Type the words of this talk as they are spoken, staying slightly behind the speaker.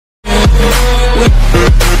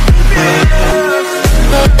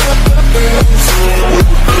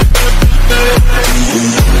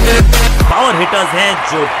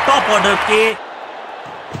जो top order के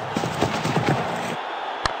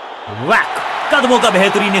वैक कदमों का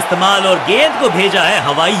बेहतरीन इस्तेमाल और गेंद को भेजा है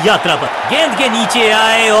हवाई यात्रा पर। गेंद के नीचे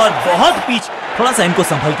आए और बहुत पीछे। थोड़ा सा इनको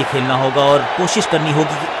संभल के खेलना होगा और कोशिश करनी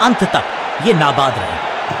होगी कि अंत तक ये नाबाद रहे।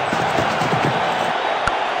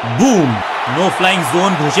 बूम, नो फ्लाइंग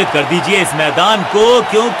जोन घोषित कर दीजिए इस मैदान को,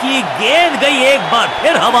 क्योंकि गेंद गई एक बार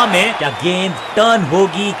फिर हवा में। क्या गेंद टर्न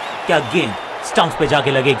होगी? क्या गेंद स्टंप्स पे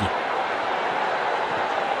जाके लगेगी?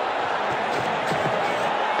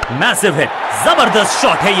 मैसिव हिट, जबरदस्त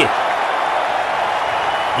शॉट है ये।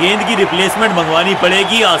 गेंद की रिप्लेसमेंट मंगवानी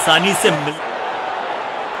पड़ेगी, आसानी से मिल।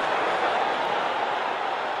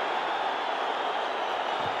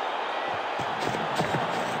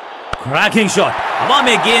 क्रैकिंग शॉट, हवा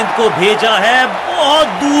में गेंद को भेजा है, बहुत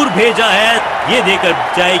दूर भेजा है। ये देकर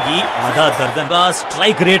जाएगी आधा दर्जन का।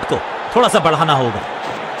 स्ट्राइक रेट को थोड़ा सा बढ़ाना होगा।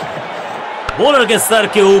 बॉलर के सर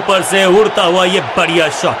के ऊपर से उड़ता हुआ ये बढ़िया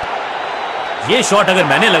शॉट। ये शॉट अगर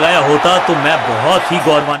मैंने लगाया होता तो मैं बहुत ही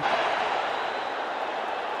गौरवान।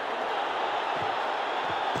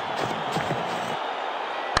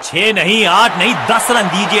 6 नहीं, 8 नहीं, 10 रन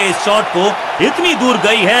दीजिए इस शॉट को। इतनी दूर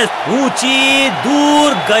गई है, ऊंची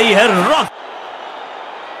दूर गई है। रॉक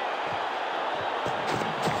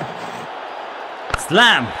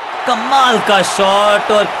स्लैम, कमाल का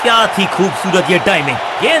शॉट और क्या थी खूबसूरत ये टाइमिंग।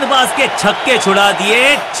 गेंदबाज के छक्के छुड़ा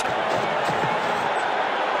दिए।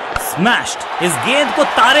 स्मैश्ड, इस गेंद को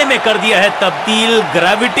तारे में कर दिया है तब्दील।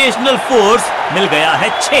 ग्रेविटेशनल फोर्स मिल गया है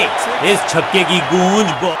 6। इस छक्के की गूंज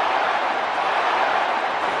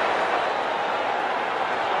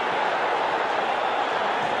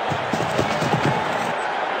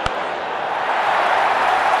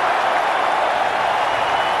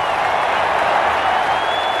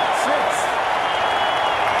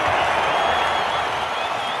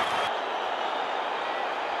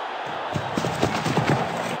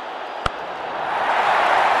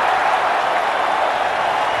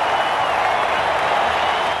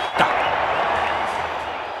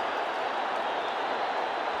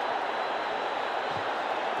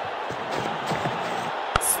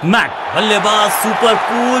मैट, बल्लेबाज सुपर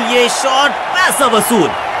कूल। ये शॉट पैसा वसूल।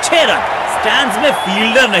 6 रन। स्टैंड्स में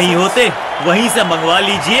फील्डर नहीं होते, वहीं से मंगवा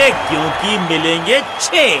लीजिए क्योंकि मिलेंगे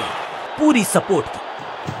 6। पूरी सपोर्ट की।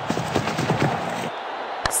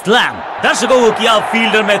 स्लैम, दर्शकों को किया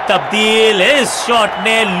फील्डर में तब्दील। इस शॉट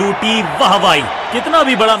ने लूटी वाहवाही। कितना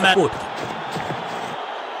भी बड़ा मैच।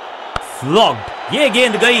 फ्लॉग्ड, ये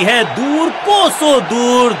गेंद गई है दूर, कोसों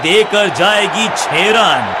दूर, देकर जाएगी 6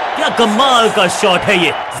 रन। क्या कमाल का शॉट है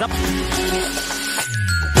ये।